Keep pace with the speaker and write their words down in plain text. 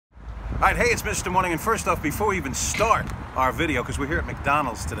Alright, hey, it's Mr. Morning, and first off, before we even start our video, because we're here at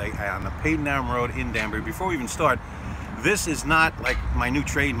McDonald's today on the Padanaram Rd in Danbury, before we even start, this is not like my new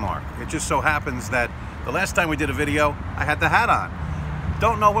trademark. It just so happens that the last time we did a video, I had the hat on.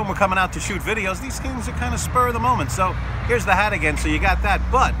 Don't know when we're coming out to shoot videos. These things are kind of spur of the moment. So here's the hat again, so you got that.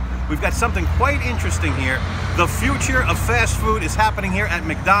 But we've got something quite interesting here. The future of fast food is happening here at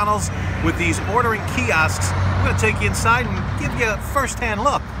McDonald's with these ordering kiosks. I'm going to take you inside and give you a first-hand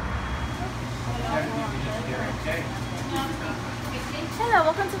look. Hello,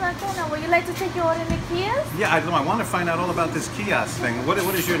 welcome to McDonald's. Would you like to take your order in the kiosk? Yeah, I want to find out all about this kiosk thing. What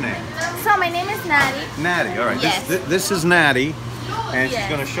is your name? So my name is Natty. Natty, all right. Yes. This is Natty, and Yes. she's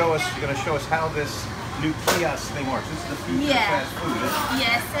going to show us how this new kiosk thing works. This is the future of fast food.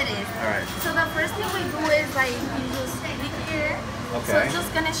 Yes, it is. All right. So the first thing we do is like you just click here. Okay. So it's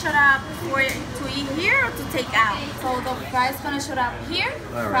just gonna show up for to eat here or to take out. So the fries gonna show up here.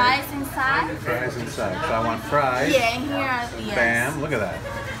 All right. Fries inside. Fries inside. So I want fries. Yeah, and here are the Bam! Look at that.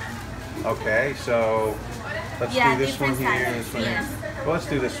 Okay, so let's do this one here. Sizes. This one Yes. here. Well, let's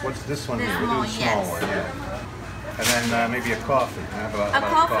do this. What's this one here? We'll do the small Yes. one. Yeah. And then maybe a coffee. How about A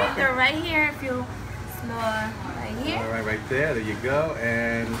coffee, they're right here. If you slow right here. All right, right there. There you go.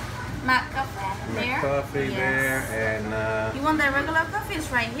 And Mac coffee there. coffee Yes. there. And You want the regular coffee?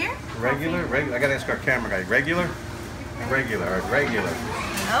 It's right here. regular. I gotta ask our camera guy. Regular. Regular. All right, regular.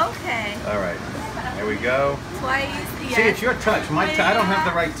 Okay. All right. There we go. Twice. Yes. See, it's your touch. I don't have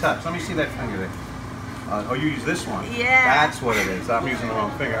the right touch. Let me see that finger there. Oh, you use this one. Yeah. That's what it is. I'm using the wrong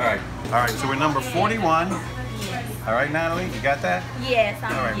finger. All right. All right. So we're number 41. Yes. All right, Natalie, you got that? Yes.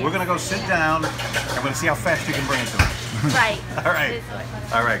 All right. We're gonna go sit down. I'm gonna see how fast you can bring it to us. Right. All right. This way.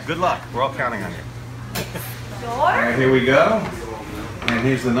 All right. Good luck. We're all counting on you. Sure. All right. Here we go. And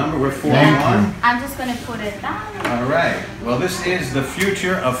here's the number. We're 41. I'm just gonna put it down. All right. Well, this is the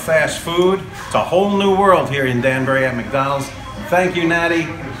future of fast food. It's a whole new world here in Danbury at McDonald's. Thank you, Natty.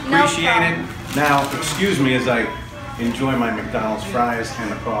 Appreciate it. Now, excuse me as I enjoy my McDonald's fries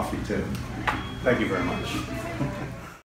and the coffee too. Thank you very much.